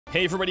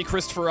Hey everybody,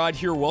 ChristopherOdd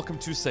here. Welcome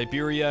to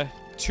Syberia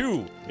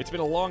 2. It's been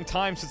a long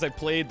time since I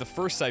played the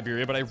first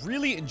Syberia, but I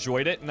really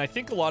enjoyed it, and I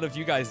think a lot of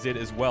you guys did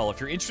as well. If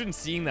you're interested in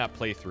seeing that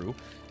playthrough,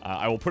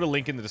 I will put a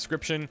link in the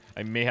description.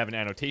 I may have an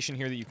annotation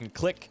here that you can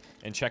click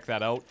and check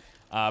that out.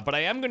 But I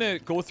am going to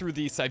go through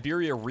the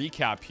Syberia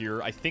recap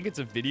here. I think it's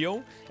a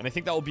video, and I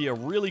think that will be a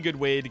really good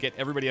way to get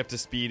everybody up to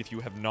speed if you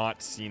have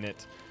not seen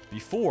it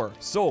before.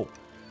 So,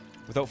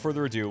 without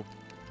further ado,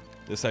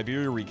 the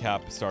Syberia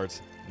recap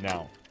starts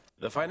now.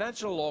 The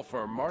financial law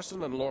firm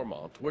Marson and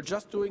Lormont were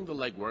just doing the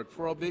legwork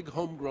for a big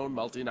homegrown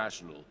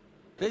multinational.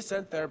 They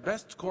sent their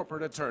best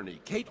corporate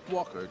attorney, Kate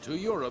Walker, to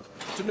Europe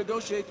to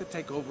negotiate the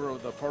takeover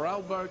of the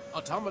Vorarlberg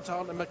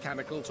automaton and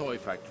mechanical toy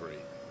factory.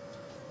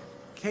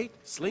 Kate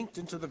slinked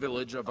into the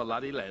village of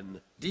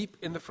Valladolid, deep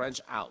in the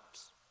French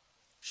Alps.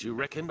 She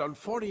reckoned on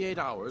 48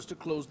 hours to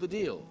close the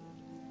deal.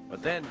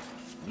 But then,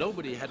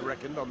 nobody had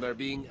reckoned on there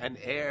being an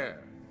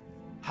heir.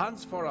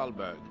 Hans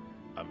Vorarlberg,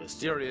 a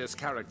mysterious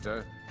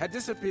character, had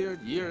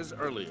disappeared years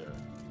earlier.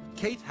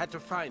 Kate had to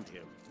find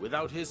him.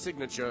 Without his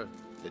signature,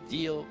 the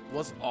deal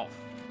was off.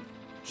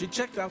 She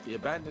checked out the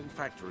abandoned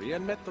factory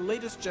and met the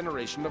latest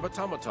generation of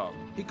automaton.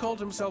 He called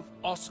himself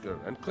Oscar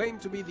and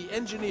claimed to be the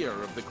engineer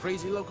of the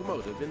crazy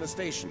locomotive in the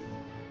station.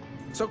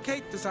 So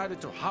Kate decided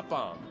to hop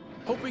on,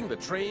 hoping the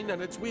train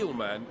and its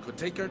wheelman could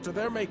take her to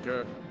their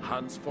maker,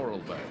 Hans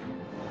Vorarlberg.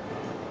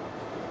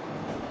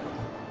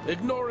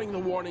 Ignoring the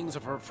warnings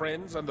of her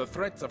friends and the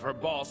threats of her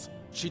boss,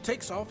 she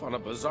takes off on a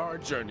bizarre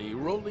journey,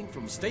 rolling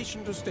from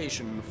station to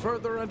station,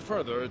 further and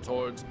further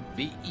towards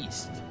the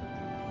east.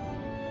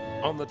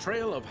 On the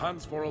trail of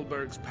Hans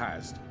Vorarlberg's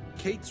past,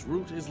 Kate's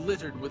route is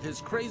littered with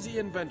his crazy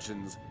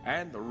inventions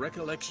and the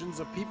recollections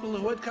of people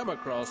who had come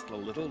across the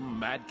little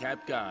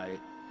madcap guy.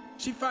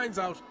 She finds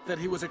out that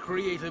he was a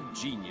creative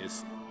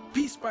genius.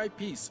 Piece by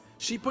piece,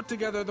 she put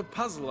together the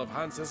puzzle of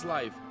Hans's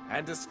life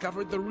and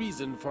discovered the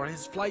reason for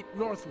his flight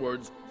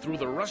northwards through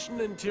the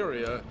Russian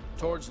interior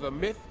towards the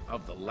myth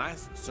of the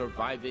last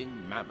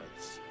surviving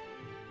mammoths.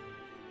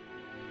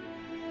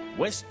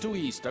 West to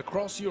east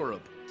across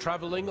Europe,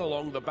 traveling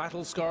along the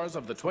battle scars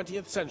of the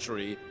 20th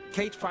century,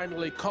 Kate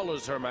finally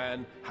collars her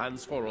man,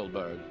 Hans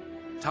Vorarlberg.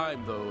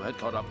 Time, though, had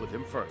caught up with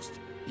him first.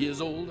 He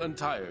is old and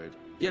tired,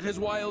 yet his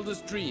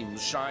wildest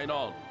dreams shine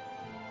on.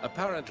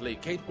 Apparently,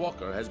 Kate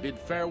Walker has bid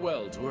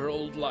farewell to her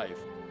old life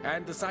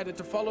and decided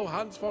to follow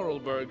Hans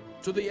Vorarlberg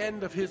to the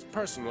end of his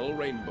personal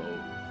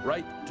rainbow,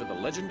 right to the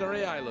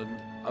legendary island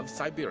of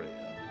Syberia.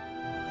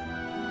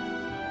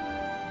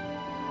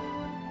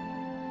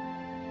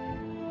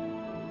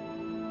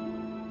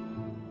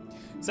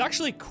 It's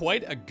actually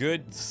quite a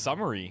good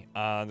summary.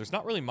 There's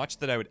not really much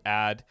that I would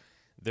add.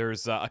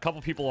 There's a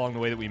couple people along the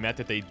way that we met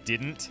that they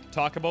didn't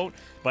talk about,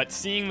 but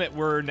seeing that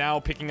we're now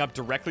picking up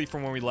directly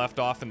from where we left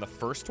off in the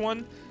first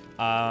one,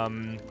 I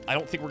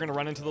don't think we're going to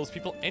run into those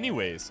people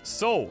anyways.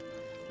 So,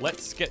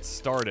 let's get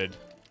started.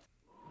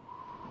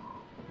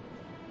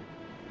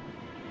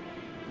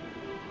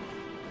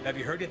 Have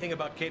you heard anything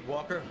about Kate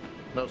Walker?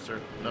 No, sir.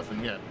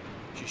 Nothing yet.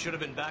 She should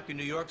have been back in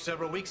New York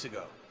several weeks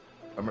ago.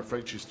 I'm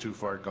afraid she's too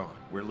far gone.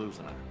 We're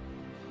losing her.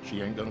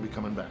 She ain't gonna be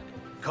coming back.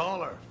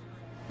 Call her.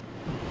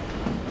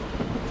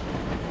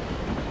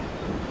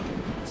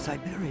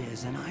 Syberia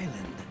is an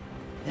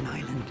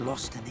island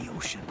lost in the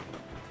ocean.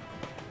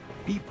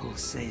 People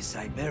say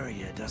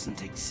Syberia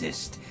doesn't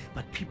exist,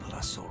 but people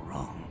are so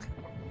wrong.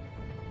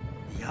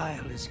 The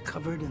isle is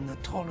covered in the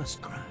tallest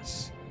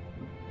grass.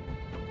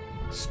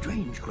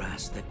 Strange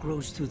grass that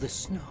grows through the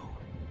snow.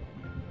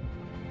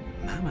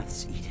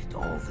 Mammoths eat it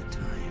all the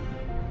time.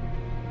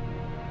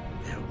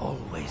 They're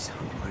always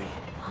hungry.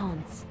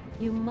 Hans,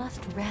 you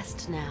must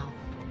rest now.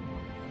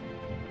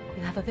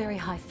 You have a very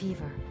high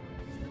fever.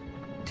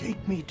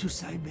 Take me to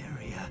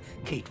Syberia,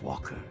 Kate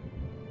Walker.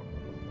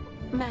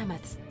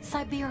 Mammoths,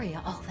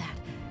 Syberia, all that.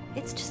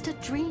 It's just a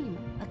dream,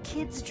 a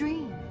kid's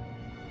dream.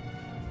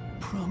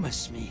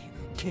 Promise me,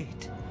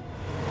 Kate.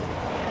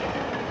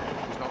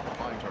 She's not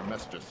replying to our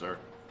messages, sir.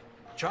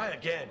 Try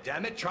again,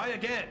 damn it, try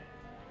again!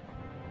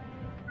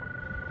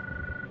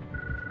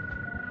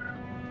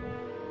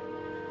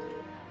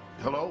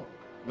 Hello?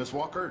 Miss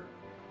Walker?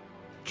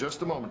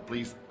 Just a moment,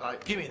 please.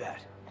 Give me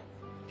that.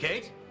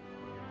 Kate?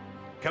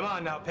 Come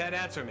on now, pet,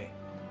 answer me.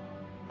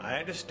 I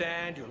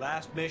understand your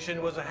last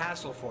mission was a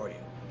hassle for you.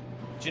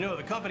 But you know,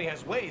 the company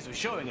has ways of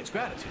showing its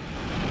gratitude.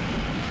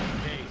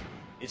 Kate,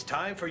 it's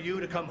time for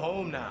you to come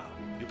home now.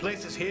 Your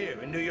place is here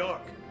in New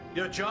York.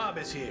 Your job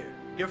is here.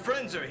 Your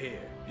friends are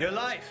here. Your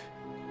life.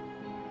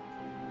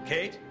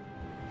 Kate?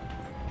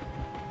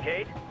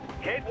 Kate?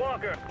 Kate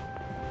Walker!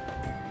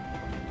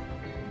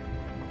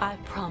 I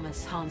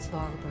promise, Hans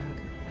Vorarlberg.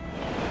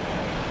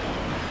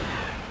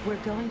 We're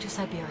going to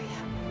Syberia.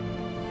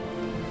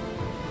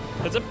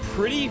 That's a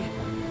pretty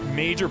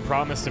major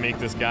promise to make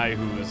this guy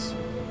who is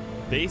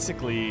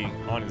basically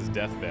on his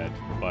deathbed,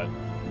 but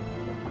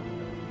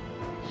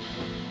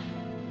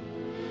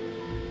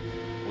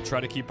we'll try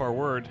to keep our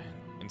word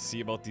and see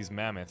about these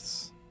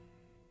mammoths.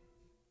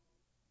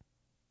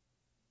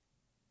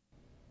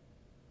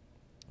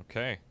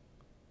 Okay.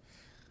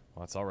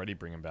 Well, it's already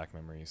bringing back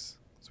memories.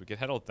 So we could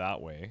head out that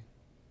way.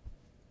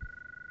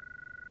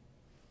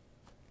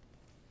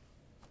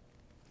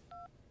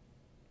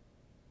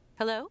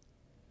 Hello?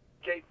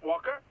 Kate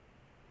Walker,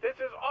 this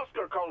is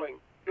Oscar calling,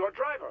 your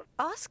driver.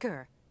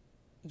 Oscar,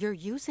 you're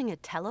using a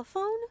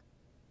telephone?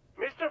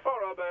 Mr.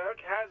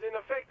 Forelberg has, in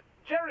effect,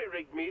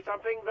 jerry-rigged me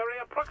something very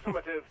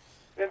approximative,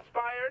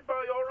 inspired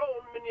by your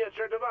own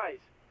miniature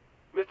device.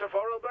 Mr.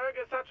 Forelberg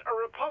is such a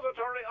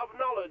repository of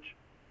knowledge.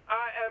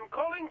 I am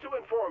calling to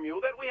inform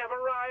you that we have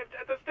arrived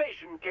at the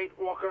station, Kate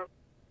Walker.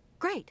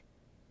 Great.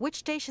 Which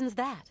station's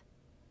that?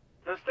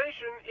 The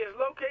station is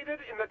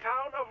located in the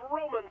town of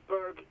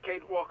Romansburg,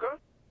 Kate Walker.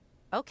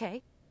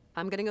 Okay.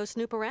 I'm gonna go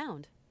snoop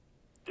around.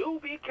 Do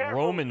be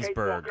careful, Kate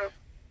Romansburg. Walker.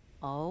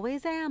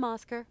 Always am,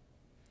 Oscar.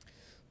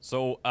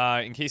 So,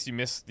 in case you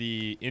missed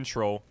the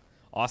intro,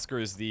 Oscar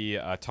is the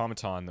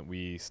automaton that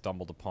we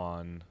stumbled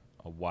upon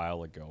a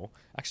while ago.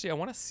 Actually, I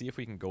want to see if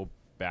we can go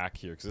back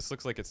here, because this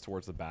looks like it's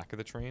towards the back of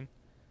the train.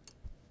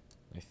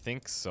 I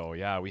think so,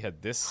 yeah. We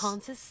had this...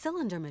 Hans's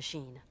cylinder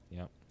machine.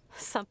 Yep.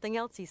 Something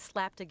else he's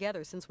slapped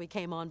together since we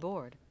came on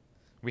board.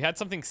 We had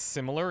something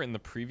similar in the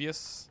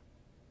previous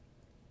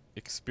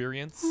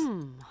experience.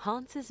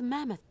 Hans's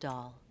mammoth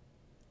doll.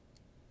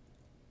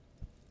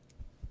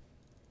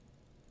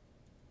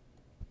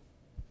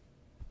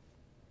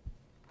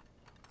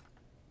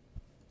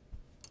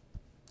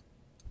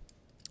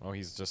 Oh,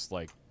 he's just,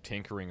 like,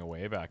 tinkering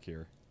away back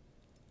here.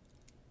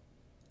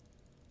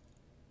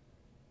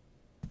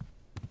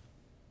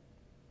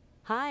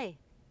 Hi.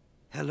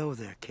 Hello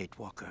there, Kate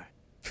Walker.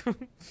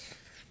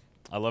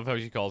 I love how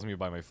she calls me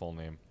by my full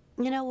name.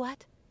 You know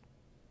what?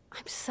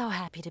 I'm so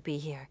happy to be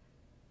here.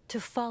 To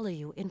follow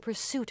you in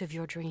pursuit of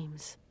your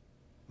dreams.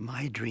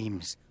 My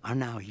dreams are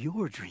now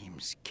your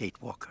dreams,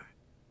 Kate Walker.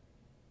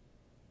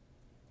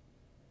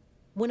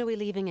 When are we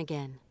leaving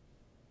again?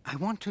 I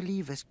want to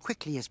leave as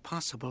quickly as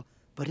possible,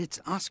 but it's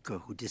Oscar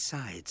who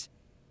decides.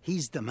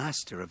 He's the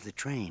master of the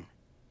train.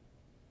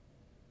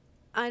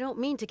 I don't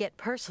mean to get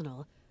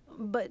personal,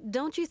 but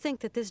don't you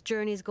think that this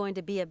journey's going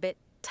to be a bit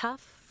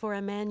tough for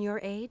a man your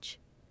age?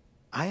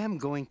 I am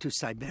going to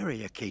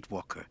Syberia, Kate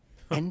Walker.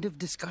 End of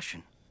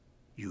discussion.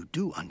 You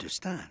do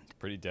understand.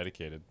 Pretty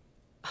dedicated.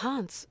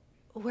 Hans,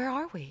 where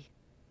are we?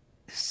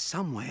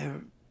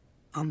 Somewhere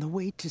on the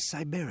way to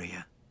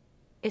Syberia.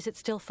 Is it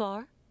still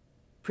far?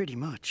 Pretty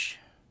much.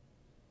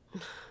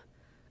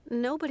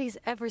 Nobody's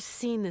ever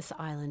seen this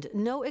island.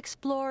 No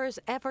explorers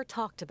ever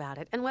talked about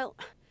it. And, well,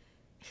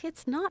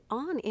 it's not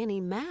on any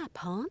map,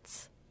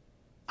 Hans.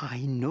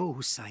 I know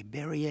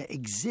Syberia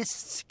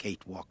exists,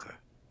 Kate Walker.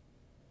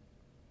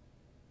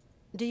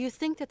 Do you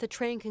think that the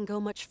train can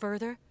go much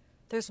further?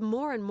 There's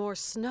more and more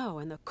snow,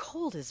 and the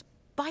cold is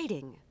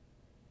biting.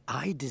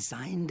 I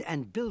designed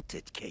and built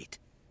it, Kate.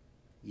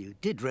 You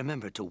did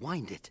remember to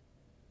wind it.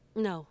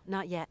 No,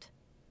 not yet.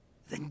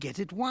 Then get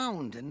it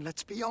wound and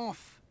let's be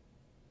off.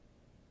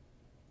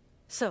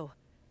 So,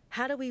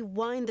 how do we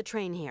wind the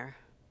train here?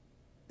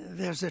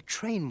 There's a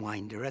train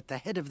winder at the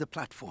head of the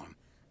platform.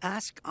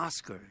 Ask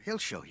Oscar. He'll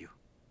show you.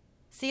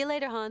 See you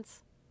later, Hans.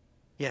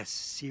 Yes,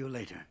 see you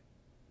later.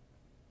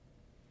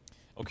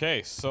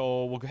 Okay,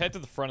 so we'll head to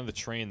the front of the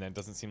train then. It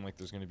doesn't seem like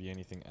there's going to be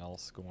anything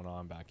else going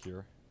on back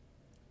here.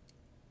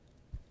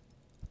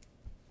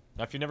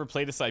 Now, if you've never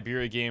played a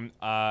Syberia game,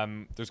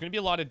 there's going to be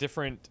a lot of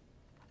different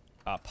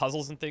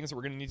puzzles and things that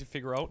we're going to need to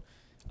figure out.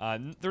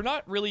 They're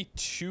not really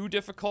too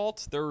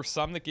difficult. There were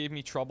some that gave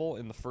me trouble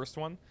in the first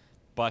one,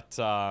 but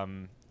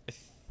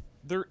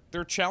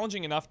they're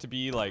challenging enough to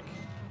be like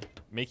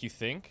make you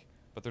think,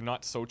 but they're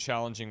not so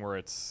challenging where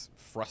it's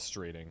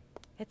frustrating.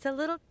 It's a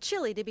little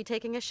chilly to be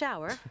taking a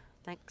shower.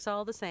 Thanks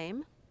all the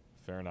same.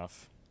 Fair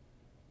enough.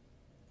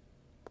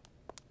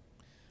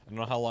 I don't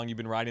know how long you've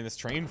been riding this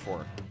train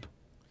for.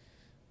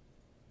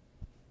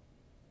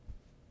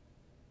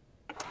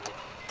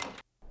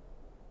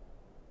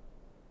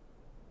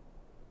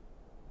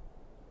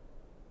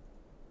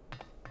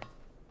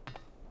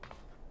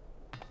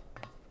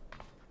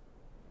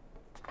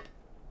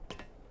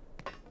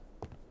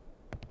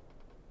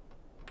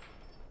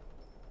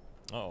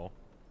 Uh-oh.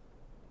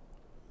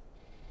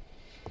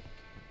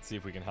 Let's see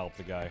if we can help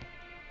the guy.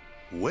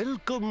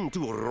 Welcome to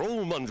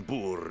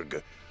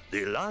Romansburg,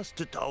 the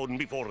last town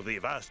before the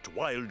vast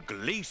wild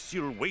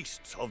glacial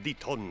wastes of the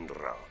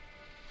tundra.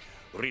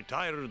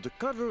 Retired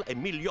Colonel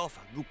Emilyov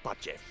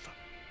Gupachev,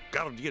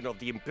 guardian of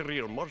the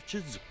Imperial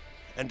Marches,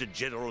 and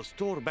general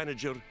store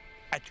manager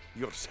at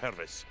your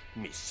service,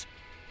 miss.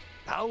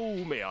 How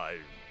may I...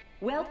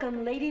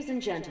 Welcome, ladies and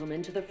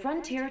gentlemen, to the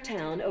frontier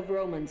town of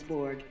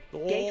Romansburg,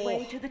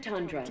 gateway to the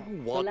tundra,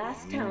 the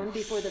last town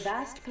before the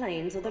vast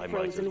plains of the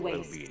frozen might as well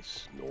waste. be a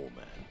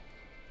snowman.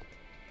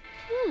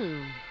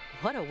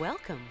 What a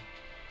welcome.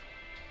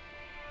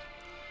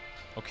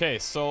 Okay,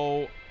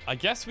 so I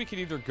guess we could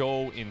either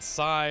go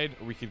inside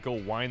or we could go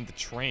wind the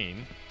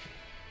train.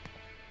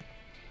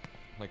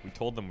 Like we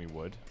told them we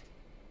would.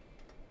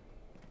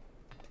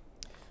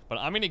 But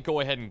I'm going to go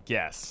ahead and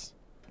guess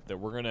that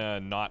we're going to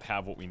not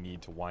have what we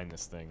need to wind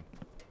this thing.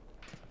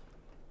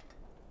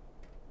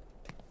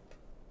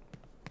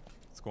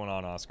 What's going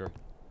on, Oscar?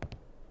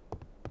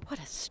 What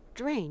a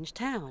strange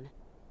town.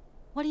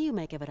 What do you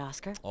make of it,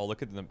 Oscar? Oh,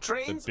 look at the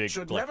Trains big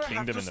should like, never have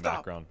kingdom to in the stop.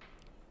 background.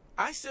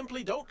 I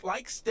simply don't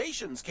like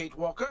stations, Kate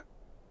Walker,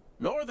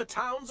 nor the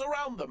towns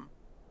around them.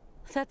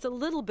 That's a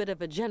little bit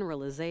of a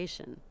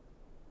generalization.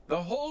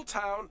 The whole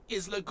town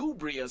is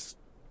lugubrious,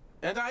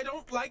 and I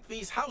don't like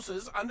these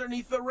houses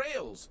underneath the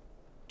rails.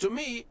 To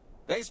me,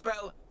 they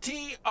spell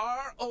T-R-O-U-B-L-E.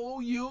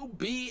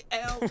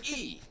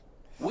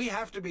 We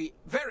have to be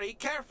very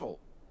careful.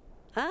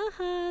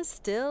 Uh-huh,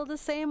 still the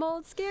same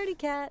old scaredy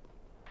cat.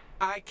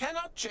 I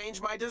cannot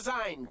change my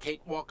design,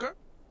 Kate Walker.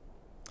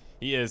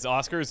 He is.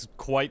 Oscar's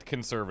quite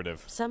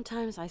conservative.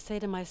 Sometimes I say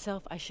to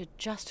myself I should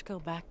just go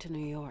back to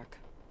New York.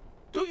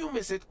 Do you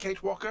miss it,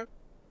 Kate Walker?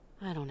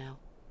 I don't know.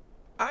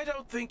 I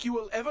don't think you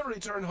will ever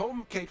return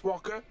home, Kate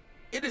Walker.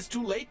 It is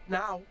too late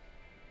now.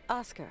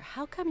 Oscar,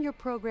 how come you're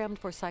programmed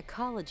for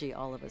psychology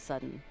all of a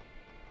sudden?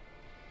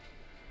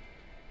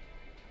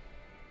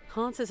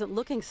 Hans isn't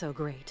looking so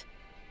great,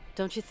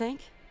 don't you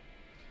think?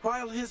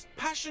 While his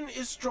passion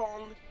is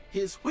strong,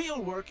 his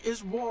wheelwork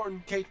is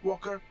worn, Kate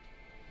Walker.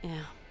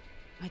 Yeah,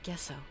 I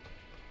guess so.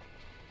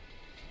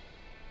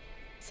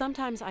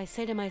 Sometimes I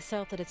say to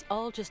myself that it's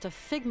all just a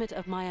figment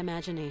of my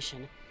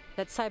imagination,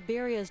 that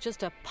Syberia is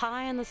just a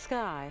pie in the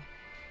sky.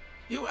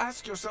 You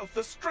ask yourself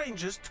the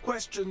strangest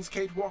questions,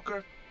 Kate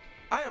Walker.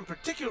 I am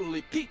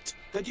particularly piqued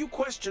that you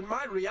question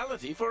my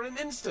reality for an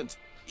instant,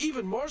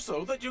 even more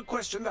so that you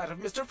question that of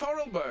Mr.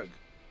 Forelberg.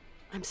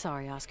 I'm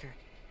sorry, Oscar.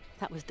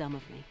 That was dumb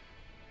of me.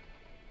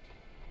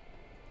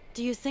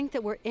 Do you think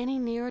that we're any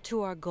nearer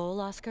to our goal,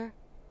 Oscar?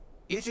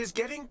 It is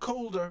getting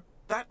colder,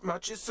 that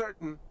much is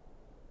certain.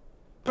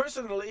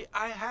 Personally,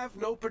 I have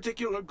no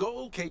particular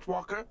goal, Kate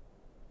Walker.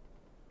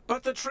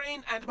 But the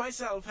train and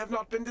myself have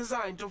not been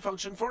designed to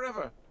function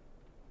forever.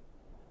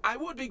 I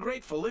would be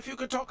grateful if you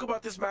could talk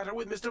about this matter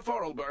with Mr.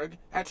 Forelberg,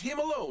 at him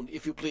alone,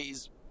 if you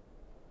please.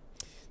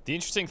 The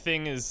interesting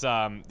thing is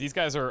these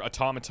guys are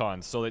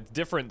automatons, so it's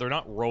different. They're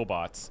not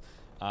robots.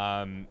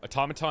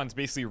 Automatons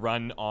basically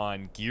run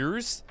on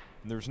gears.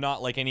 And there's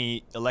not like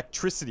any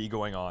electricity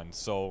going on,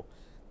 so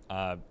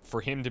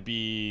for him to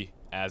be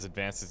as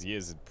advanced as he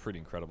is pretty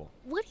incredible.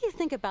 What do you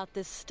think about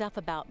this stuff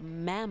about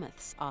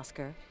mammoths,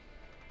 Oscar?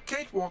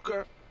 Kate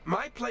Walker,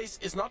 my place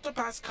is not to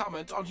pass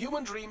comment on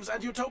human dreams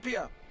and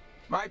utopia.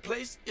 My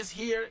place is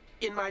here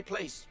in my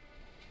place.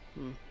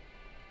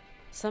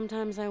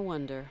 Sometimes I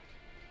wonder.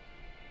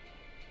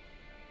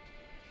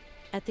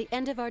 At the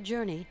end of our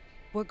journey,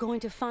 we're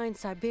going to find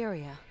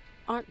Syberia,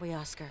 aren't we,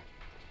 Oscar?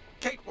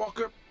 Kate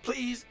Walker,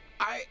 please,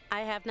 I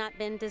have not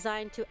been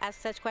designed to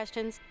ask such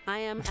questions. I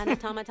am an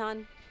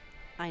automaton.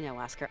 I know,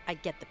 Oscar. I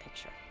get the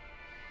picture.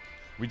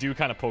 We do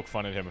kind of poke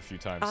fun at him a few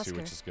times, Oscar, too,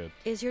 which is good.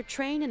 Is your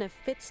train in a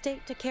fit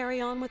state to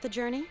carry on with the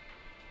journey?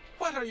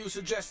 What are you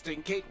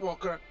suggesting, Kate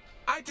Walker?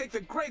 I take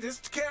the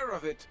greatest care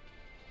of it.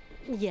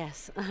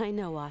 Yes, I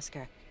know,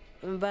 Oscar.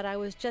 But I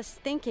was just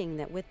thinking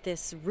that with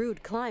this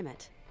rude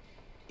climate...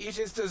 It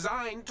is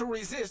designed to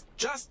resist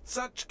just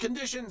such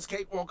conditions,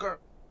 Kate Walker.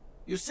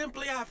 You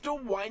simply have to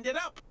wind it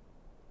up.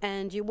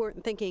 And you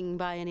weren't thinking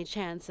by any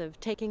chance of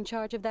taking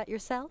charge of that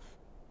yourself?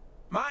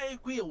 My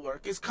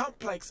wheelwork is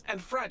complex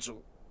and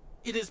fragile.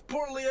 It is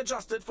poorly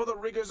adjusted for the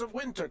rigors of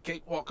winter,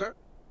 Kate Walker.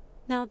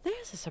 Now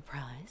there's a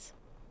surprise.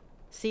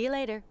 See you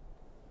later.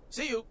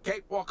 See you,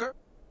 Kate Walker.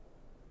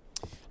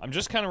 I'm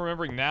just kind of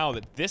remembering now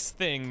that this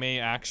thing may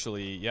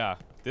actually, yeah,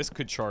 this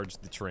could charge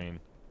the train.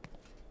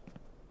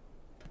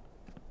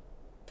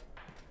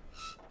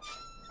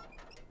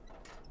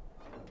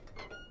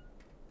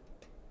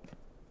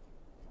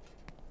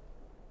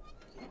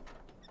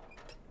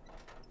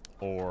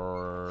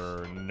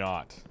 Or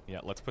not. Yeah,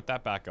 let's put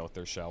that back out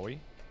there, shall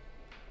we?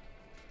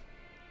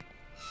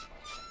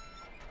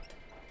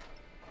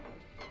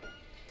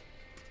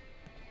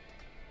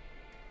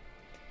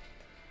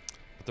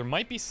 But there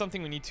might be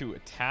something we need to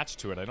attach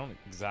to it. I don't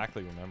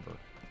exactly remember.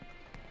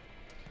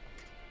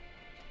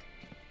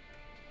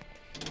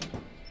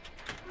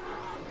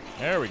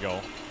 There we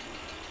go.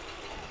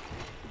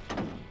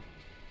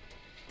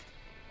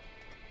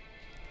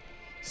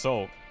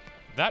 So,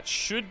 that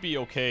should be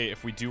okay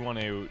if we do want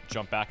to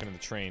jump back into the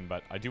train,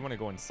 but I do want to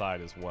go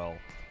inside as well.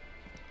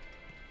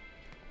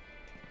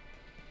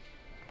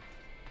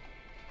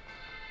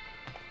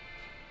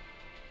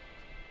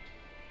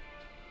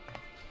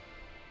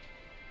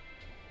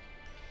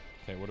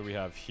 Okay, what do we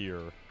have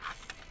here?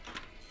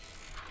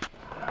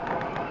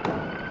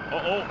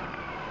 Uh-oh!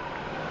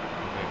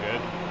 Okay,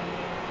 good.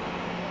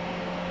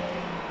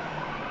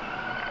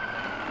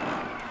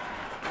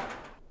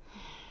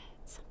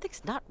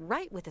 Something's not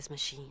right with this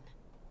machine.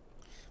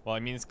 Well, I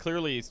mean, it's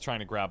clearly it's trying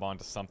to grab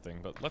onto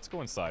something, but let's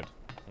go inside.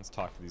 Let's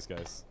talk to these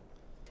guys.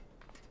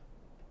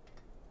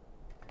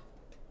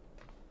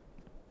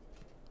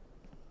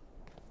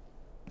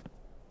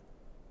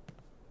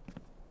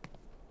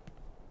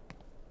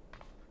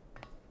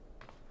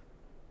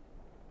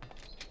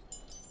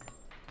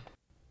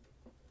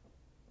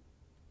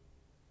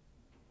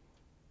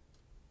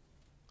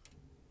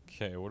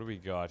 Okay, what do we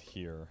got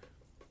here?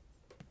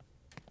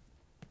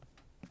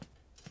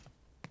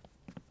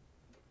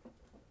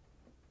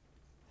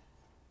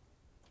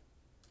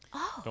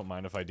 Oh. Don't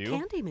mind if I do.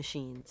 Candy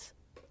machines.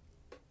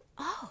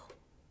 Oh,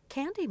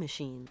 candy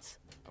machines.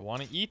 I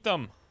want to eat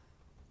them.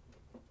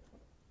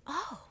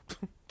 Oh,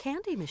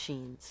 candy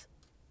machines.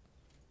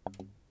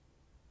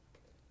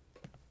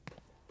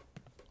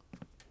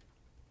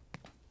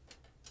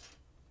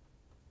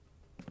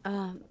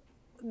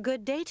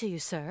 Good day to you,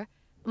 sir.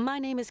 My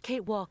name is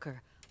Kate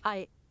Walker.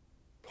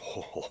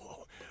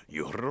 Oh,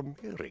 you're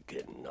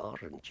American,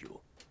 aren't you?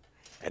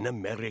 An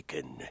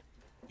American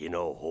in a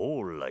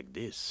hole like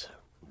this.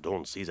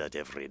 Don't see that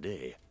every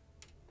day.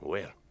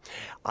 Well,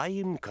 I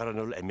am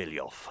Colonel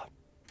Emilioff.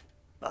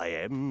 I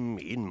am,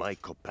 in my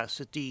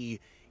capacity,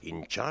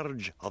 in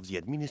charge of the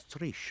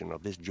administration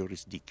of this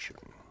jurisdiction.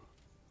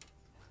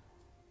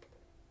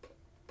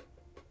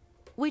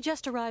 We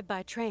just arrived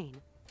by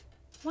train.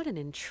 What an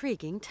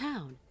intriguing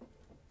town.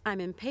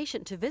 I'm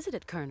impatient to visit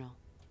it, Colonel.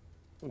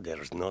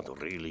 There's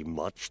not really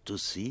much to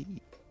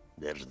see.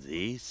 There's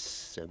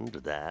this and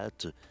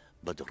that,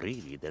 but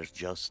really there's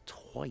just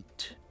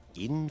white,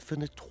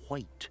 infinite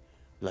white,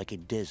 like a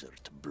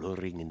desert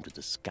blurring into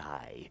the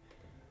sky.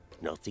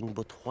 Nothing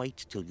but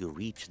white till you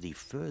reach the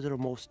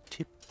furthermost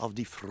tip of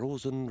the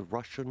frozen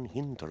Russian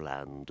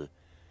hinterland.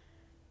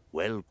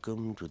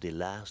 Welcome to the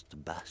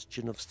last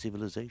bastion of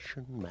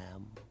civilization,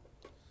 ma'am.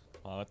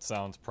 Oh, that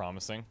sounds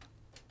promising.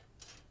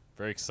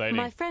 Very exciting.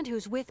 My friend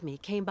who's with me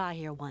came by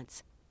here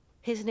once.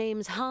 His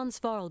name's Hans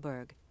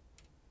Vorarlberg.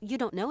 You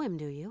don't know him,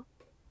 do you?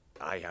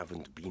 I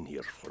haven't been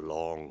here for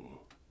long.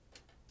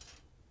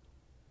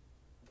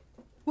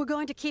 We're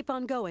going to keep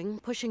on going,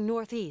 pushing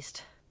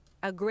northeast.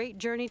 A great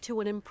journey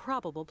to an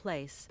improbable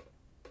place.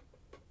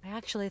 I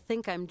actually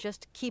think I'm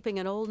just keeping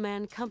an old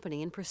man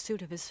company in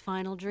pursuit of his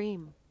final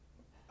dream.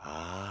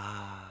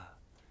 Ah,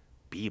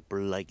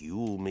 people like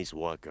you, Miss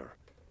Walker,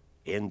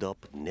 end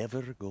up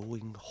never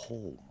going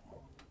home.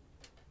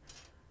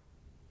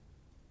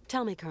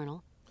 Tell me,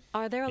 Colonel,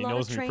 are there a He lot of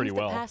knows me trains pretty that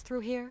well. pass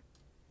through here?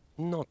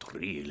 Not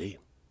really.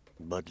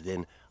 But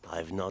then,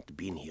 I've not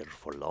been here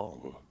for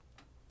long.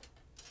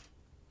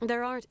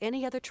 There aren't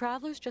any other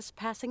travelers just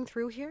passing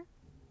through here?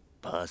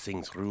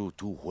 Passing through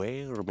to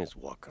where, Miss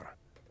Walker?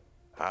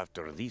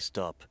 After this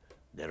stop,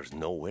 there's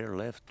nowhere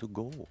left to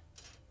go.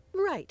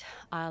 Right.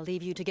 I'll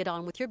leave you to get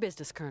on with your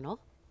business, Colonel.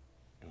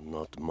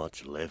 Not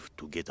much left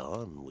to get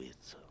on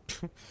with.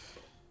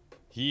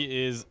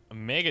 He is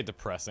mega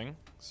depressing,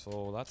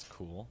 so that's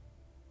cool.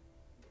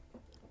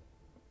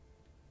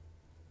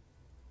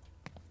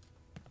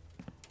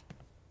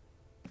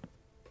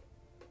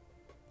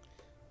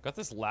 Got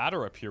this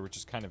ladder up here, which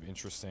is kind of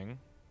interesting.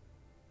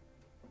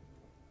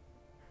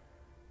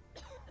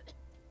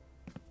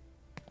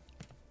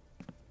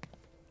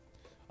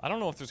 I don't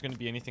know if there's going to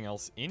be anything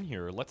else in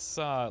here. Let's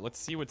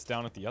see what's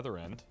down at the other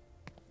end.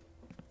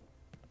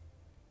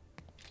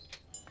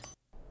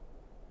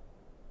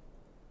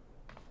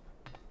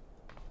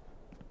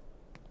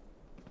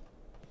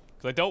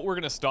 Because I doubt we're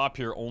going to stop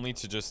here only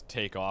to just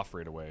take off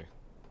right away.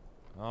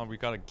 Oh, we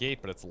got a gate,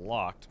 but it's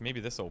locked. Maybe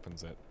this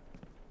opens it.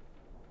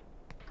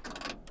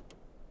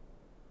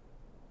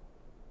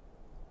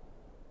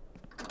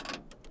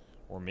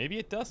 Or maybe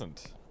it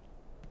doesn't.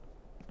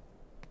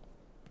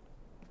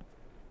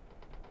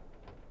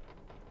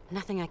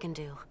 Nothing I can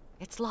do.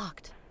 It's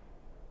locked.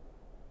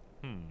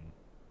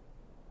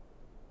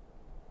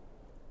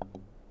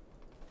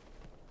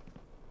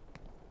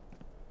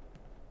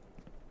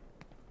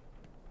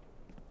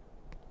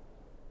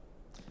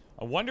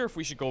 I wonder if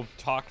we should go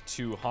talk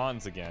to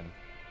Hans again.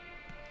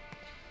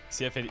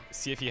 See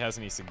if he has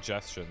any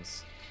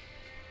suggestions.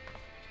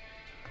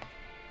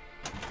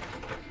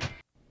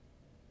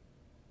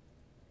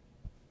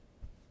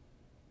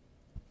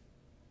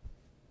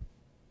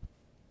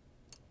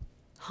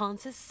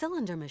 Hans's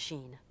cylinder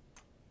machine.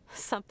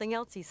 Something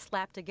else he's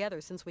slapped together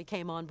since we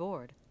came on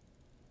board.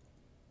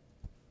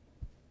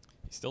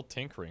 He's still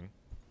tinkering.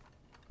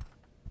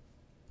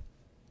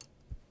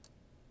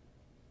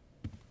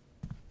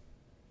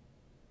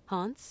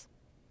 Hans?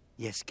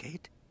 Yes,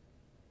 Kate?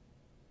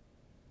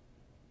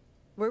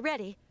 We're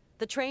ready.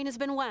 The train has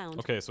been wound.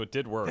 Okay, so it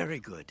did work. Very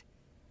good.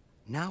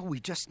 Now we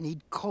just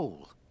need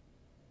coal.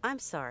 I'm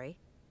sorry.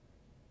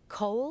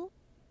 Coal?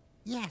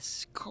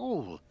 Yes,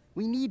 coal.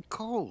 We need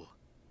coal.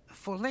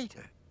 For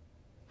later.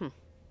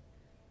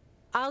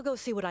 I'll go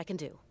see what I can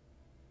do.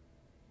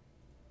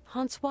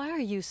 Hans, why are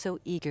you so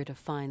eager to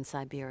find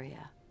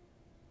Syberia?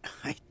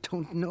 I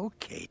don't know,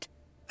 Kate.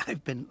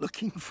 I've been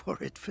looking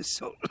for it for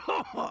so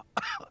long.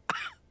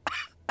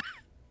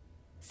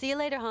 See you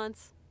later,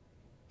 Hans.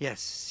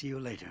 Yes, see you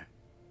later.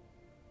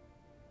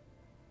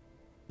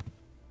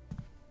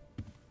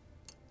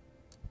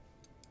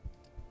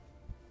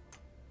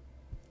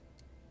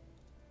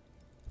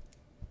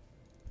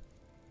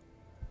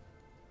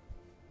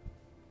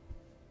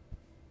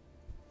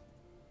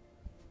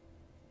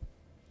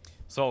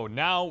 So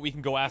now we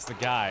can go ask the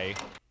guy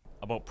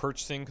about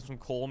purchasing some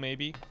coal,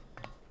 maybe.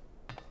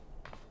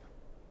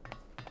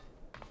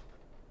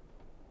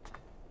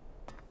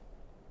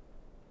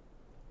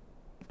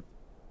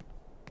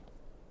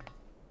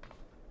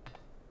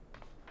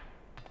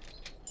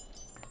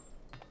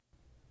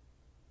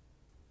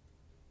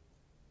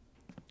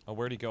 Oh,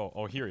 where'd he go?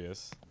 Oh, here he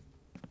is.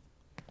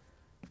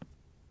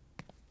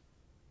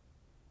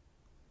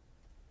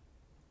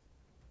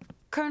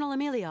 Colonel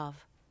Emiliov.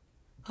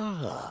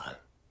 Ah,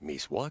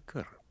 Miss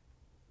Walker.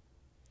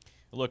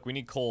 Look, we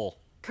need coal.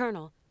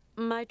 Colonel,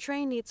 my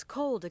train needs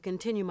coal to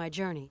continue my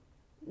journey.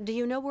 Do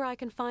you know where I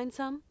can find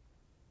some?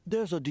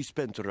 There's a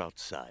dispenser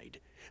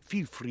outside.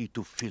 Feel free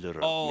to fill her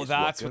up, Oh, Miss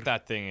that's Walker, what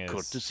that thing is.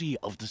 courtesy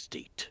of the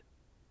state.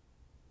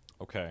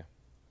 Okay.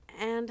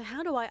 And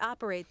how do I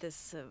operate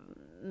this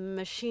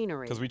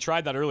machinery? Because we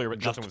tried that earlier, but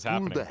Just nothing was pull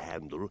happening. the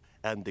handle,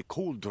 and the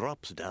coal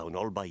drops down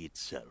all by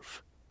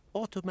itself.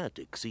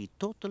 Automatic, see,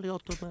 totally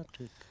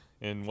automatic.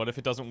 And what if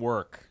it doesn't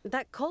work?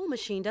 That coal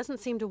machine doesn't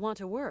seem to want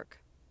to work.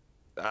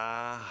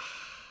 Ah,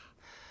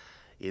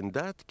 in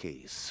that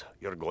case,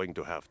 you're going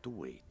to have to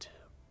wait.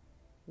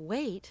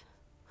 Wait?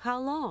 How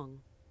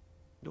long?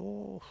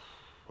 Oh,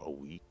 a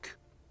week,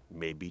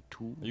 maybe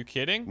 2. Are you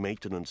kidding?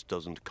 Maintenance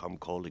doesn't come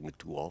calling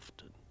too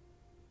often.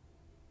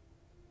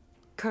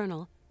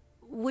 Colonel,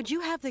 would you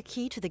have the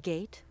key to the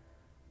gate?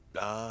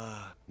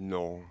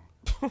 No,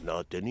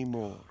 not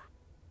anymore.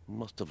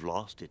 Must have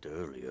lost it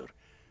earlier,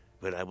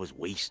 when I was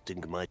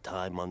wasting my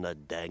time on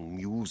that dang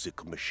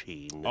music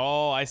machine.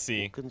 Oh, I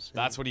see. Who can say?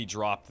 That's what he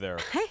dropped there.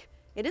 Hey,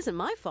 it isn't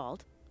my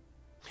fault.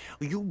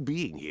 You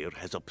being here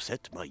has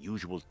upset my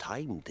usual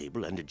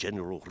timetable and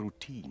general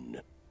routine.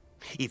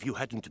 If you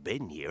hadn't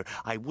been here,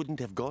 I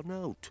wouldn't have gone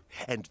out,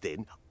 and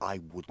then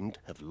I wouldn't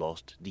have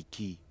lost the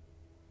key.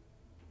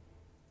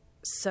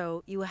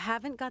 So you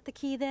haven't got the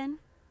key then?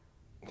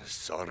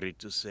 Sorry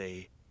to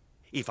say,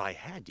 if I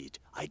had it,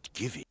 I'd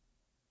give it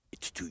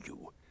to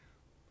you.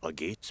 A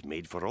gate's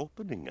made for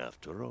opening,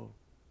 after all.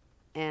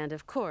 And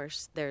of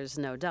course, there's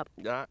no double.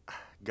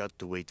 Got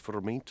to wait for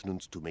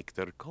maintenance to make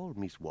their call,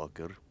 Miss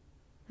Walker.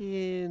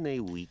 In a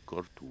week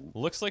or 2.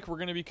 Looks like we're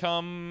going to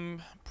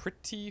become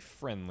pretty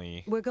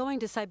friendly. We're going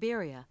to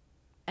Syberia,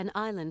 an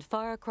island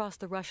far across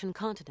the Russian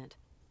continent.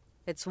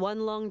 It's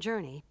one long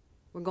journey.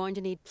 We're going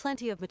to need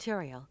plenty of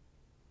material.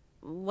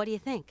 What do you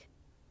think?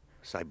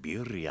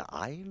 Syberia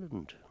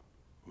Island?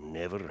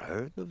 Never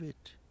heard of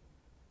it.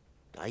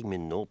 I'm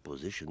in no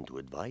position to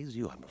advise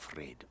you, I'm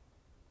afraid.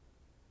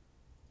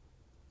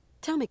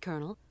 Tell me,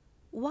 Colonel,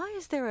 why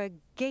is there a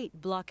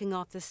gate blocking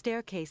off the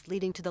staircase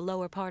leading to the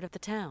lower part of the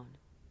town?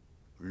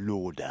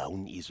 Low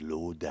down is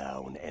low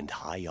down, and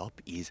high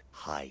up is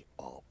high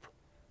up.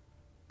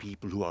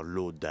 People who are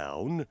low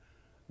down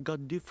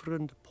got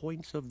different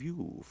points of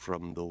view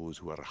from those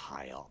who are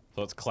high up.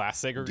 So it's class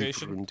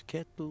segregation? Different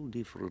kettle,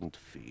 different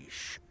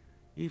fish.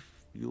 If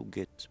you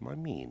get my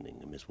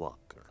meaning, Miss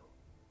Walker.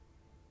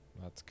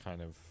 That's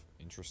kind of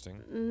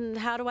interesting.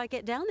 How do I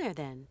get down there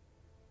then?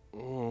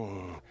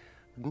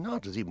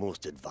 Not the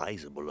most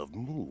advisable of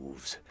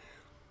moves.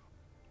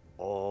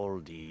 All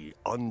the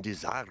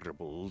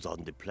undesirables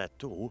on the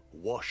plateau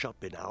wash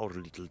up in our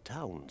little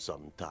town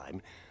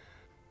sometime,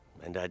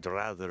 and I'd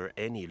rather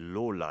any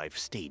lowlife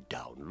stay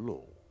down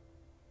low.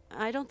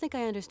 I don't think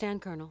I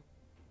understand, Colonel.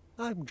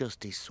 I'm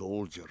just a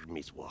soldier,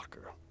 Miss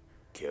Walker,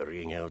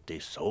 carrying out a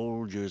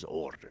soldier's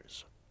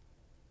orders.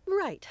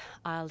 Right.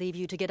 I'll leave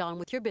you to get on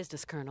with your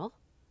business, Colonel.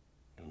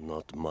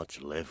 Not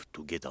much left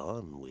to get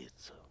on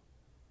with.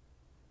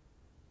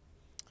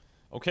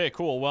 Okay,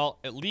 cool. Well,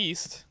 at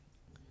least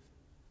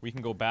we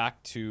can go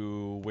back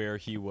to where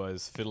he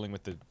was fiddling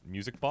with the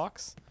music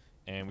box,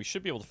 and we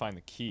should be able to find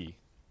the key.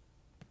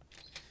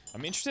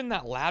 I'm interested in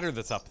that ladder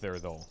that's up there,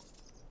 though.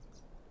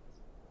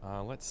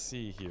 Let's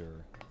see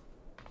here.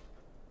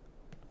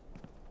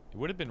 It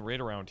would have been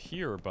right around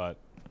here, but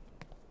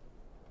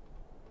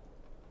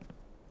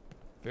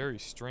very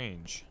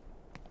strange.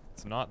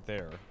 It's not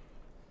there.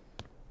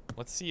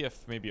 Let's see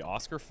if maybe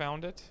Oscar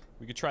found it.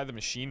 We could try the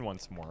machine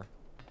once more.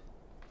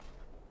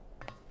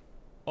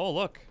 Oh,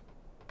 look.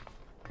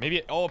 Maybe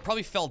it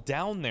probably fell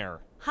down there.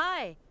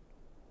 Hi.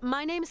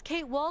 My name's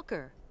Kate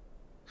Walker.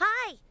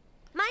 Hi.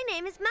 My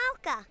name is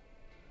Malka.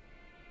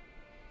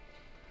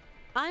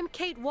 I'm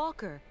Kate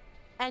Walker.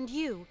 And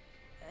you?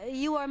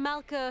 You are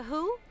Malka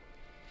who?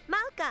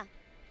 Malka.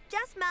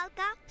 Just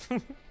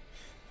Malka.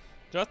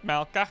 Just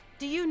Malka.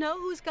 Do you know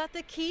who's got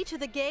the key to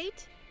the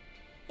gate?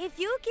 If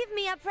you give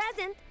me a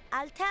present,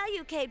 I'll tell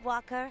you, Kate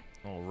Walker.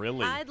 Oh,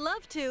 really? I'd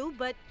love to,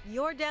 but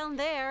you're down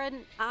there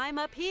and I'm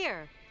up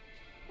here.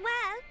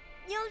 Well,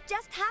 you'll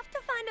just have to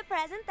find a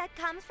present that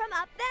comes from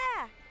up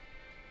there.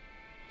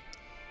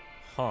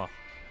 Huh.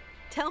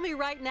 Tell me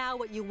right now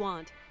what you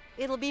want.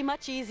 It'll be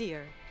much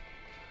easier.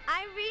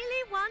 I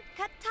really want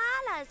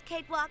katalas,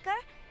 Kate Walker.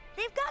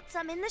 They've got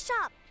some in the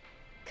shop.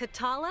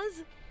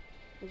 Katalas?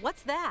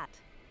 What's that?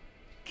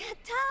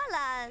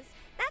 Katalas!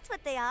 That's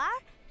what they are.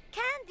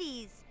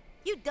 Candies.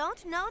 You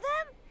don't know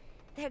them?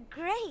 They're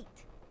great.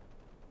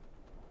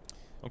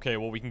 Okay,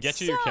 well, we can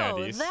get you your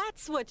candies. So,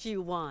 that's what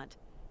you want.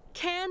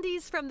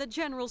 Candies from the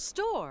general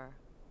store.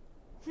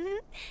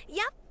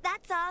 Yep,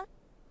 that's all.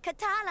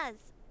 Katalas.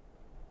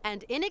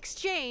 And in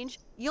exchange,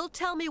 you'll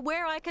tell me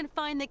where I can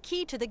find the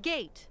key to the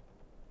gate.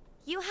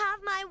 You have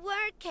my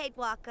word, Kate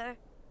Walker.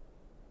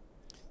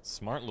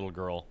 Smart little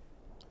girl.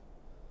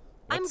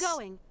 I'm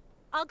going.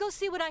 I'll go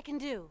see what I can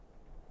do.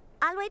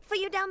 I'll wait for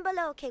you down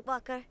below, Kate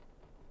Walker.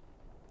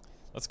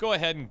 Let's go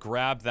ahead and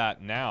grab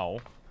that now.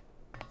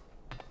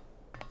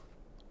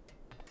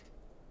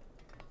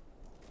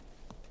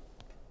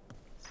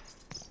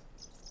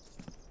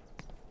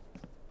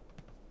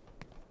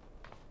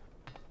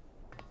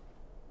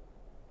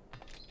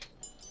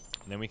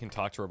 And then we can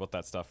talk to her about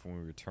that stuff when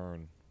we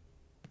return.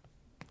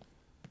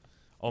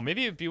 Oh,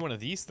 maybe it'd be one of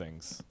these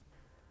things.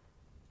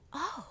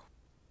 Oh,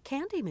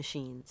 candy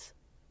machines.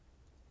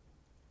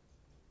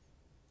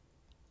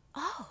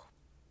 Oh.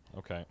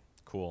 Okay,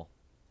 cool.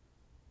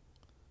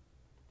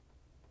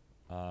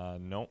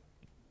 Nope.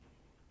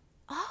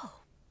 Oh.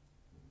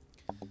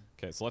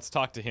 Okay, so let's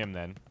talk to him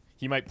then.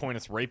 He might point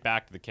us right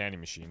back to the candy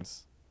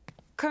machines.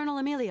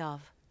 Colonel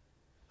Emiliov.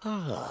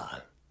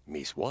 Ah,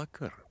 Miss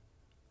Walker.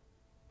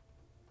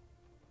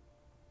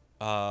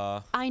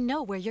 I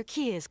know where your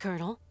key is,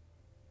 Colonel.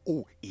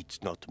 Oh,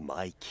 it's not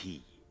my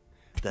key.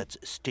 That's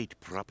state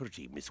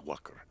property, Miss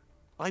Walker.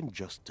 I'm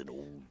just an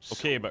old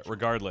Okay, soldier. but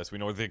regardless, we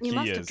know where the key is. You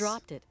must have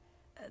dropped it.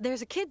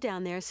 There's a kid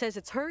down there says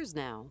it's hers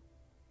now.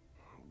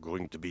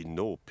 Going to be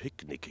no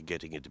picnic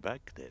getting it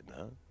back then,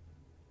 huh?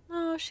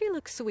 Oh, she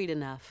looks sweet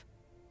enough.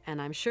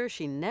 And I'm sure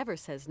she never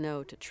says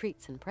no to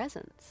treats and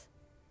presents.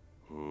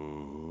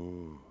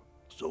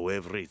 So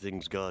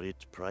everything's got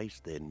its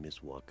price then,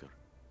 Miss Walker.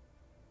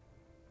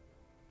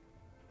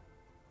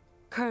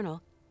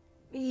 Colonel,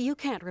 you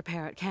can't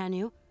repair it, can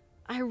you?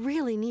 I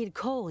really need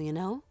coal, you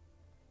know?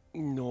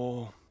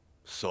 No,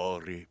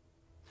 sorry.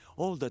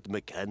 All that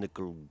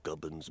mechanical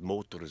gubbins,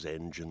 motors,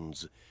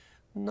 engines,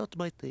 not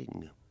my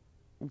thing.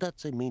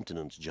 That's a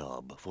maintenance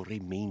job for a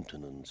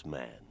maintenance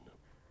man.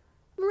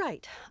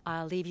 Right.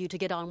 I'll leave you to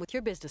get on with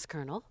your business,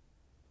 Colonel.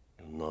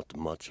 Not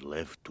much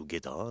left to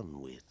get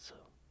on with.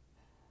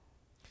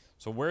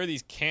 So where are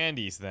these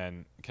candies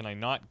then? Can I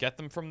not get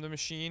them from the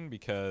machine?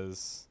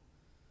 Because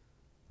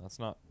that's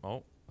not...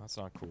 Oh, that's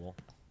not cool.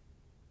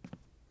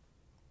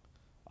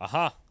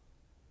 Aha!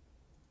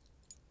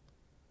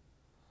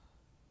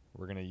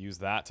 We're gonna use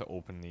that to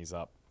open these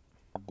up.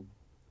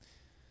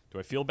 Do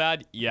I feel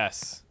bad?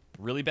 Yes.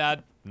 Really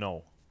bad?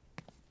 No.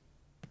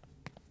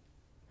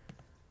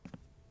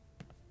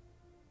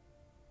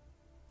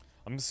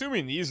 I'm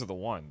assuming these are the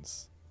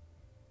ones.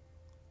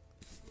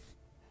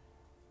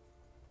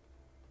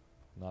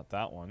 Not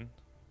that one.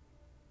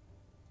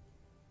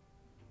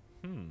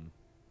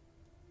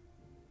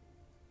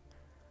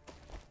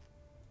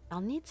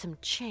 I'll need some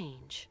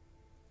change.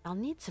 I'll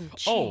need some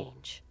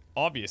change.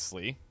 Oh,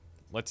 obviously.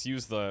 Let's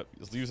use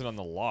it on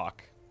the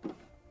lock. So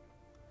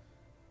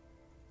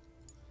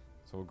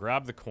we'll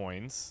grab the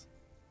coins.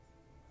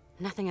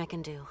 Nothing I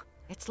can do.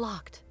 It's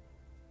locked.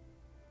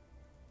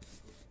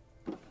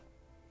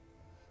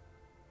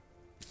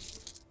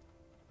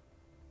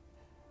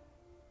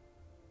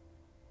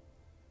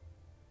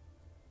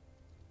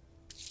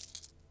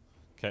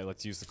 Okay,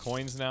 let's use the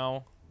coins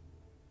now.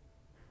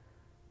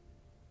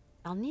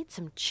 I'll need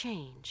some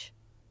change.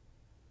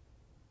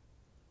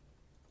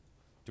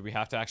 Do we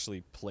have to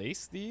actually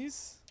place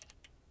these?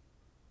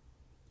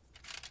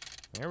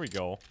 There we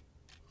go.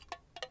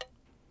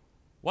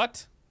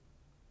 What?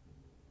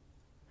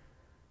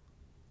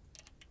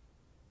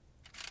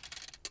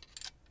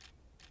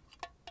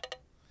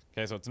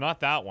 Okay, so it's not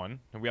that one.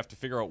 And we have to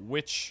figure out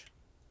which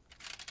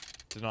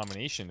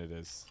denomination it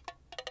is.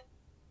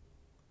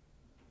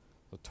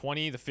 The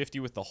 20, the 50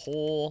 with the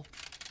hole.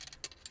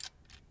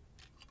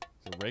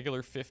 The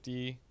regular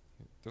 50.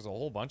 There's a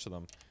whole bunch of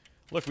them.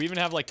 Look, we even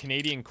have like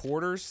Canadian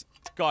quarters.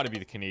 It's got to be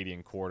the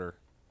Canadian quarter.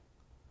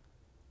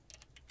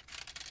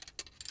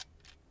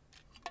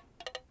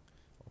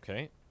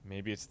 Okay,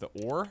 maybe it's the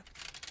ore.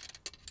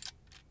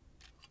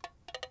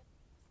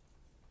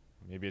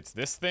 Maybe it's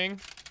this thing.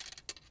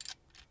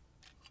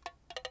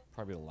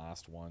 Probably the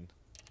last one.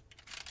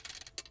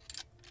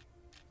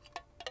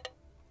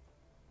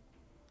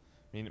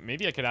 I mean,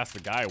 maybe I could ask the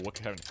guy what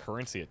kind of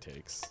currency it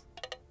takes.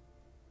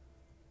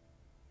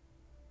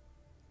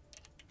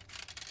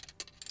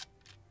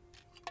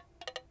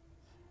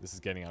 This is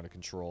getting out of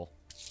control.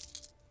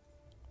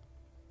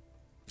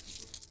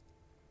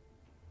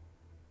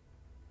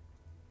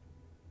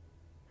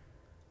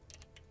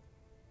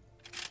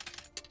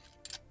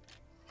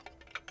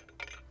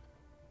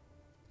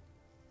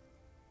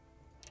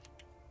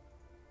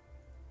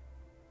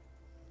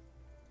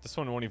 This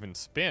one won't even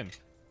spin.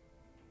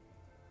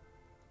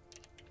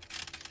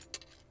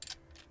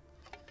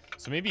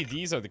 So maybe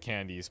these are the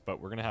candies,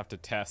 but we're gonna have to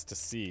test to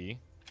see.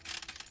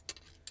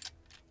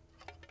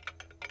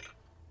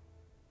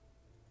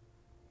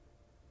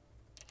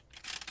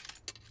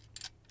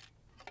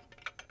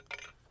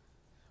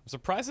 I'm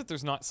surprised that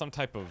there's not some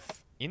type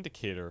of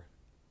indicator.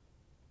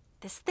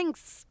 This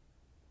thing's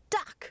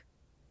stuck.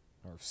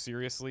 Or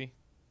seriously?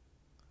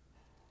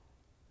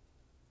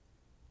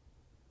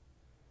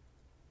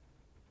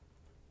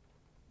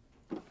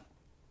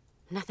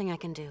 Nothing I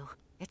can do.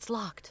 It's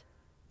locked.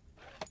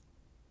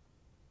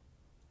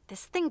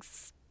 This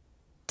thing's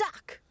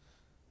stuck.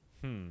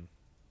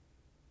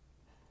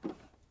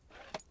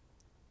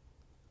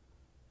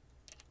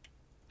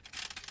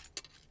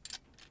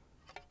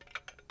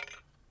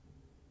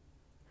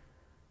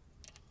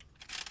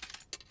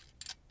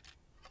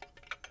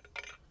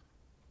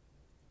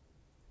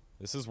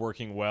 This is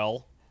working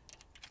well.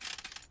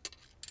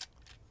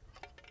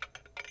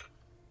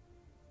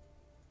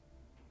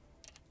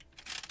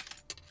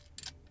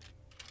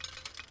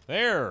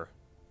 There!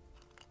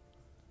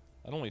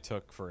 That only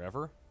took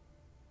forever.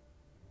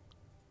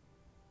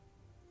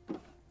 I'm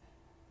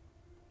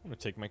gonna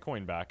take my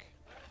coin back.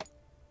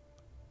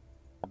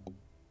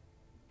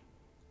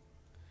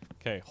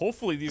 Okay,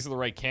 hopefully these are the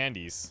right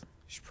candies.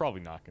 She's probably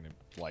not gonna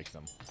like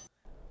them.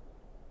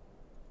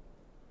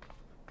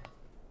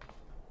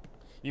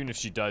 Even if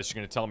she does, she's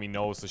gonna tell me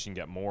no so she can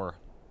get more.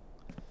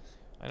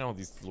 I know how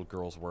these little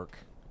girls work.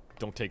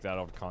 Don't take that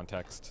out of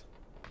context.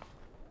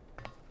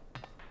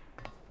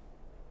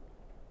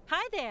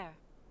 Hi there.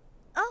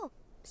 Oh,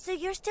 so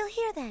you're still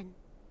here then?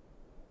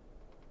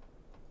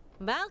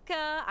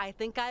 Malka, I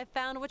think I've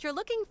found what you're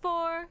looking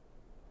for.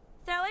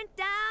 Throw it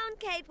down,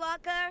 Kate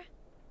Walker.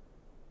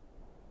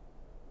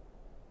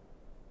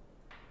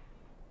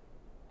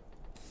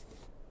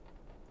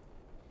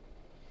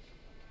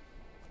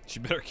 She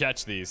better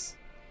catch these.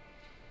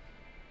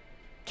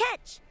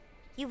 Catch!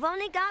 You've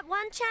only got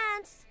one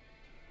chance.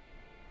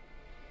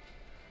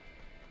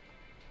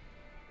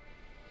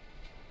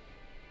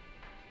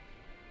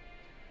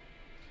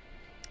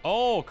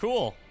 Oh,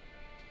 cool.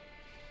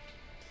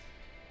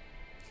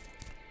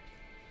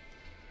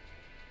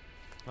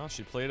 Well,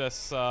 she played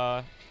us,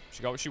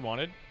 she got what she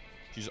wanted.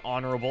 She's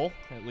honorable,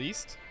 at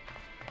least.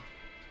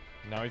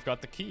 Now we've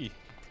got the key.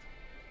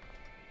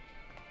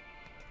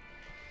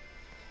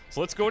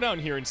 So let's go down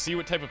here and see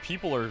what type of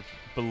people are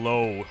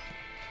below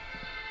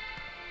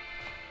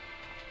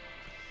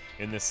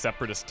in this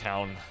separatist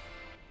town.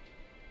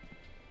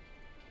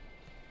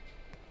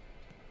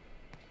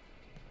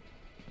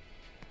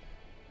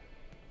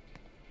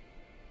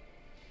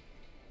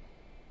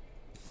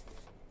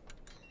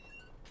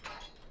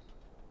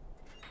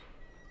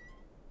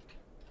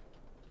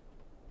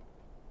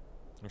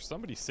 There's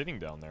somebody sitting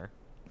down there.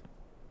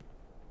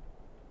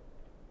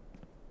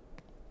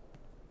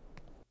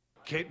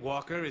 Kate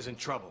Walker is in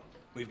trouble.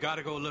 We've got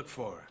to go look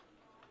for her.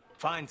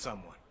 Find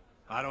someone.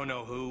 I don't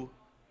know who.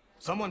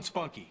 Someone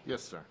spunky.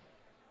 Yes, sir.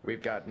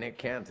 We've got Nick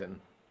Canton,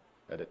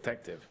 a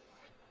detective.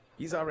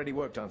 He's already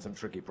worked on some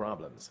tricky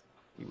problems.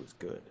 He was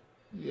good.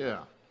 Yeah.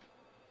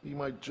 He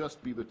might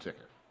just be the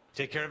ticket.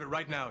 Take care of it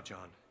right now,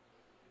 John.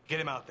 Get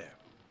him out there.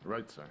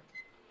 Right, sir.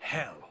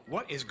 Hell,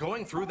 what is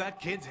going through that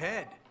kid's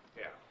head?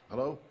 Yeah.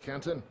 Hello,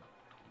 Canton?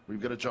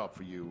 We've got a job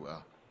for you,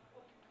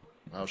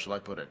 how shall I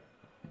put it?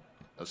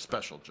 A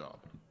special job.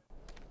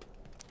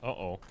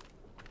 Uh-oh.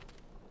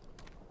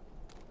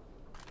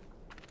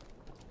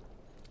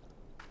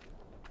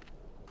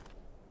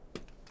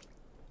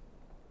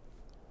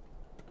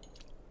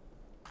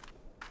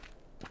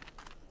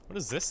 What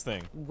is this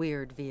thing?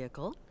 Weird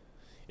vehicle.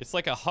 It's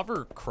like a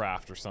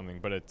hovercraft or something,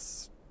 but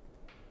it's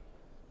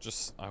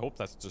just, I hope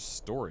that's just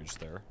storage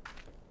there.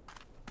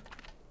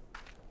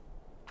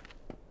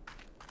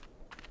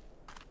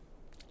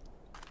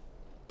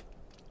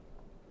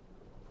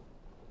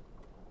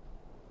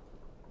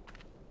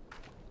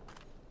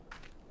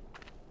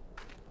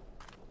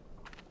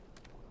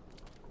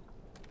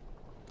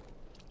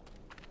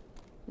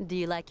 Do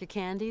you like your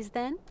candies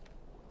then?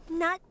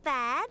 Not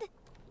bad.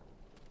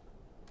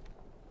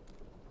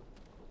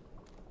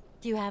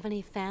 Do you have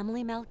any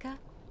family, Malka?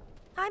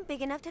 I'm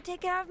big enough to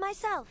take care of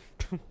myself.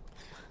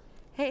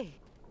 Hey,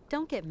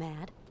 don't get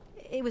mad.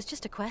 It was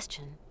just a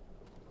question.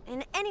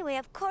 And anyway,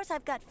 of course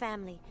I've got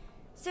family.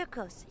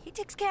 Circos, he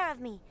takes care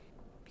of me.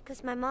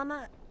 Because my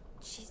mama,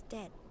 she's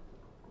dead.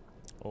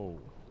 Oh.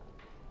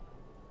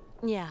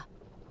 Yeah,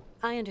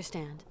 I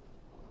understand.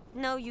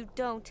 No, you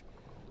don't.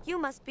 You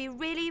must be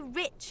really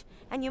rich,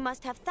 and you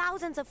must have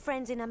thousands of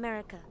friends in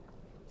America.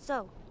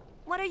 So,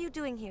 what are you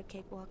doing here,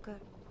 Kate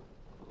Walker?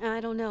 I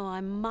don't know.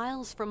 I'm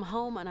miles from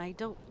home, and I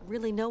don't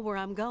really know where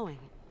I'm going.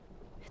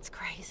 It's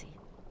crazy.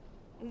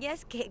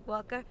 Yes, Kate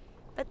Walker,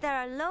 but there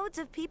are loads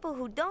of people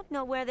who don't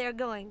know where they're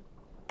going.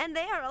 And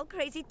they are all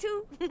crazy,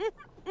 too.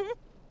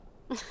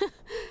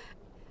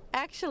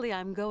 Actually,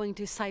 I'm going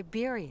to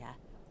Syberia.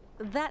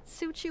 That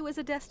suits you as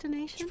a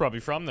destination? She's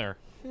probably from there.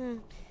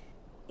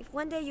 If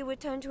one day you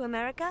return to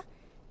America,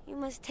 you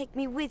must take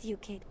me with you,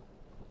 Kate.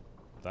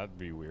 That'd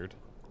be weird.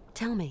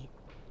 Tell me,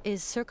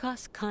 is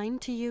Circos kind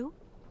to you?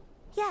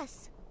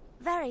 Yes,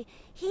 very.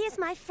 He is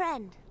my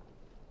friend.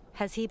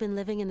 Has he been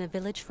living in the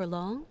village for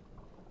long?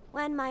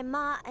 When my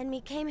ma and me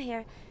came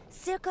here,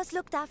 Circos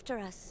looked after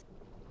us.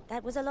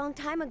 That was a long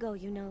time ago,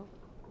 you know.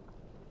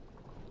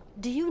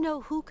 Do you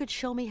know who could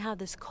show me how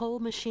this coal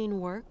machine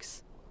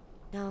works?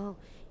 No,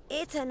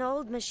 it's an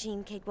old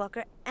machine, Kate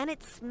Walker, and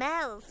it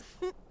smells.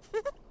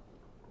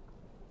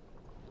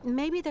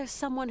 Maybe there's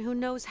someone who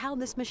knows how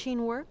this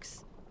machine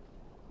works?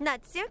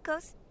 Not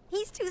Circos.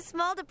 He's too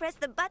small to press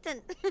the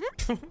button.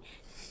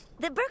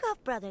 The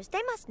Berghoff brothers,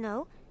 they must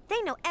know.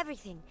 They know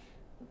everything.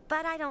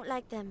 But I don't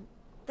like them.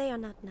 They are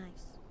not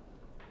nice.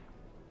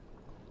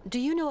 Do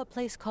you know a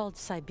place called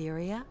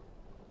Syberia?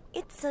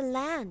 It's a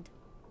land.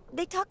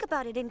 They talk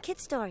about it in kid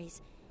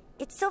stories.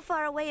 It's so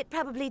far away it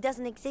probably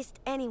doesn't exist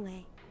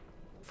anyway.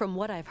 From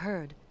what I've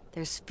heard,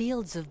 There's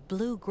fields of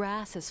blue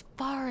grass as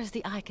far as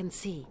the eye can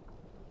see.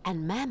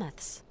 And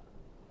mammoths.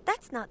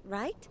 That's not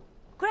right.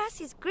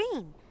 Grass is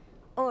green.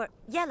 Or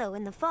yellow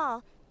in the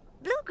fall.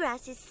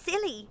 Bluegrass is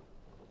silly.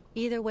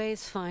 Either way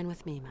is fine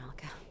with me,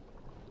 Malka.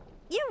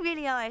 You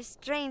really are a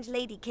strange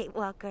lady, Kate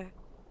Walker.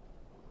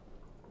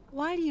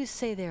 Why do you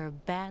say there are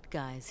bad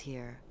guys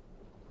here?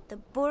 The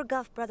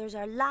Burghoff brothers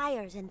are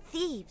liars and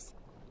thieves.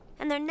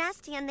 And they're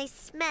nasty and they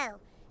smell.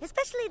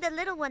 Especially the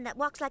little one that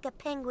walks like a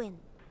penguin.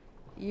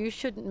 You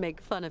shouldn't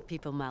make fun of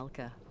people,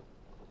 Malka.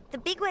 The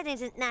big one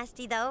isn't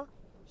nasty, though.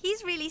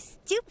 He's really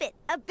stupid.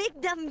 A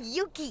big dumb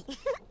Yuki.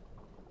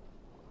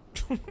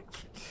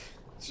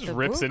 Just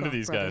rips into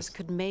these guys.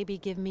 Could maybe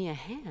give me a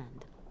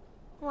hand.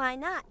 Why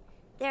not?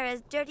 They're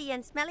as dirty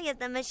and smelly as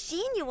the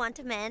machine you want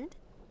to mend.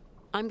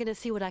 I'm gonna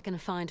see what I can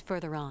find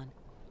further on.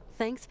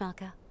 Thanks,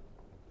 Malka.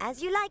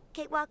 As you like,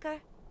 Kate Walker.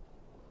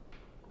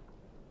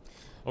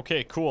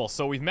 Okay, cool.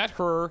 So we've met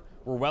her.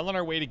 We're well on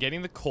our way to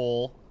getting the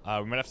coal.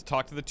 We might have to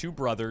talk to the two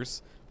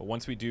brothers, but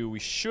once we do, we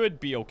should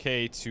be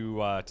okay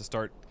to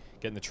start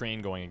getting the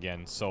train going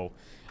again. So,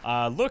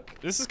 look,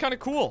 this is kind of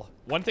cool.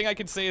 One thing I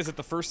could say is that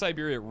the first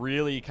Syberia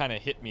really kind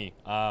of hit me.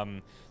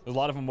 There's a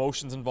lot of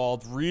emotions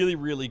involved. Really,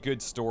 really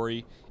good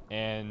story.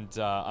 And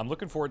I'm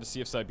looking forward to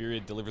see if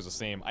Syberia delivers the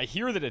same. I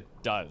hear that it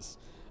does.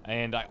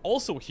 And I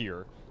also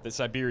hear that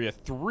Syberia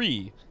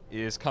 3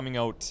 is coming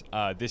out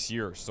this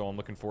year. So I'm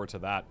looking forward to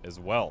that as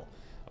well.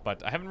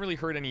 But I haven't really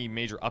heard any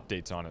major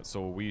updates on it,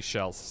 so we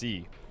shall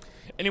see.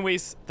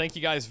 Anyways, thank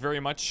you guys very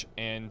much,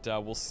 and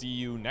we'll see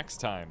you next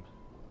time.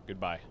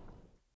 Goodbye.